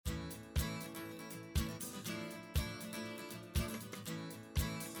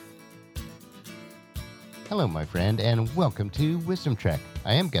Hello, my friend, and welcome to Wisdom Trek.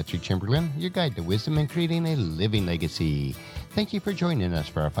 I am Guthrie Chamberlain, your guide to wisdom and creating a living legacy. Thank you for joining us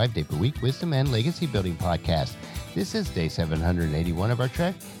for our 5-day-per-week Wisdom and Legacy Building podcast. This is day 781 of our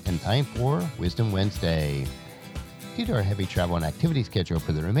trek, and time for Wisdom Wednesday. Due to our heavy travel and activity schedule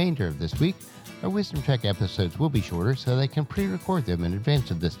for the remainder of this week, our Wisdom Trek episodes will be shorter so they can pre-record them in advance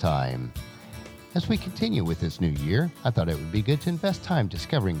of this time. As we continue with this new year, I thought it would be good to invest time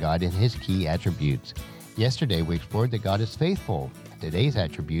discovering God and His key attributes. Yesterday, we explored that God is faithful. Today's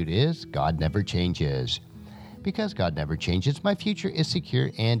attribute is God never changes. Because God never changes, my future is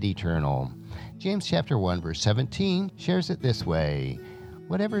secure and eternal. James chapter 1, verse 17 shares it this way.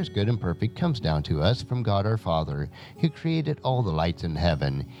 Whatever is good and perfect comes down to us from God our Father, who created all the lights in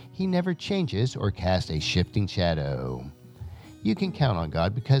heaven. He never changes or casts a shifting shadow. You can count on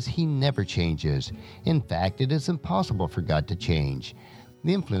God because He never changes. In fact, it is impossible for God to change.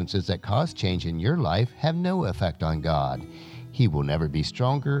 The influences that cause change in your life have no effect on God. He will never be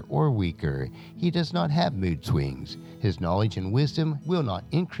stronger or weaker. He does not have mood swings. His knowledge and wisdom will not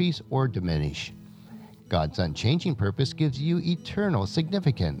increase or diminish. God's unchanging purpose gives you eternal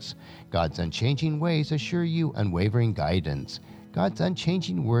significance. God's unchanging ways assure you unwavering guidance. God's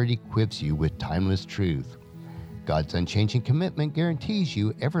unchanging word equips you with timeless truth. God's unchanging commitment guarantees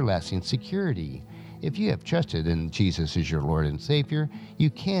you everlasting security. If you have trusted in Jesus as your Lord and Savior,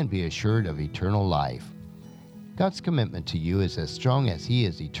 you can be assured of eternal life. God's commitment to you is as strong as He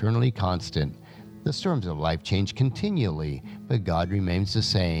is eternally constant. The storms of life change continually, but God remains the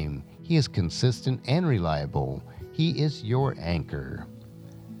same. He is consistent and reliable. He is your anchor.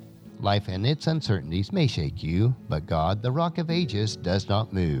 Life and its uncertainties may shake you, but God, the Rock of Ages, does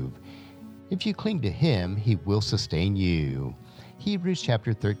not move. If you cling to Him, He will sustain you. Hebrews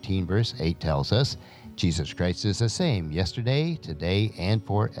chapter 13, verse 8 tells us, Jesus Christ is the same yesterday, today, and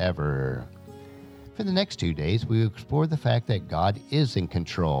forever. For the next 2 days, we will explore the fact that God is in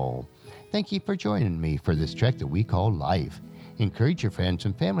control. Thank you for joining me for this trek that we call life. Encourage your friends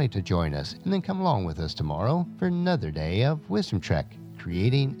and family to join us, and then come along with us tomorrow for another day of Wisdom Trek,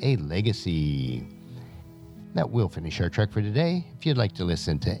 creating a legacy. That will finish our trek for today. If you'd like to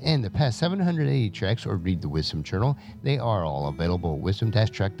listen to the past 780 treks or read the Wisdom Journal, they are all available at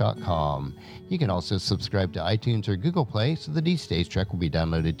wisdom-trek.com. You can also subscribe to iTunes or Google Play so that each day's trek will be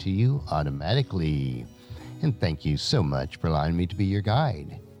downloaded to you automatically. And thank you so much for allowing me to be your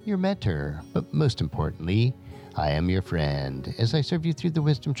guide, your mentor, but most importantly, I am your friend as I serve you through the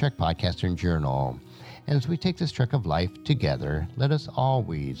Wisdom Trek podcast and journal. And as we take this trek of life together, let us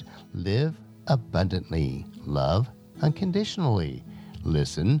always live abundantly, love unconditionally,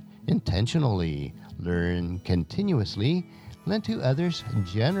 listen intentionally, learn continuously, lend to others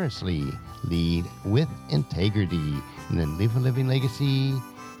generously, lead with integrity, and then leave a living legacy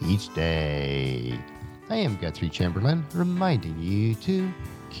each day. I am Guthrie Chamberlain, reminding you to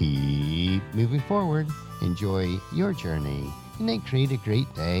keep moving forward, enjoy your journey, and then create a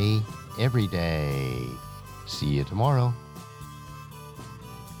great day every day. See you tomorrow.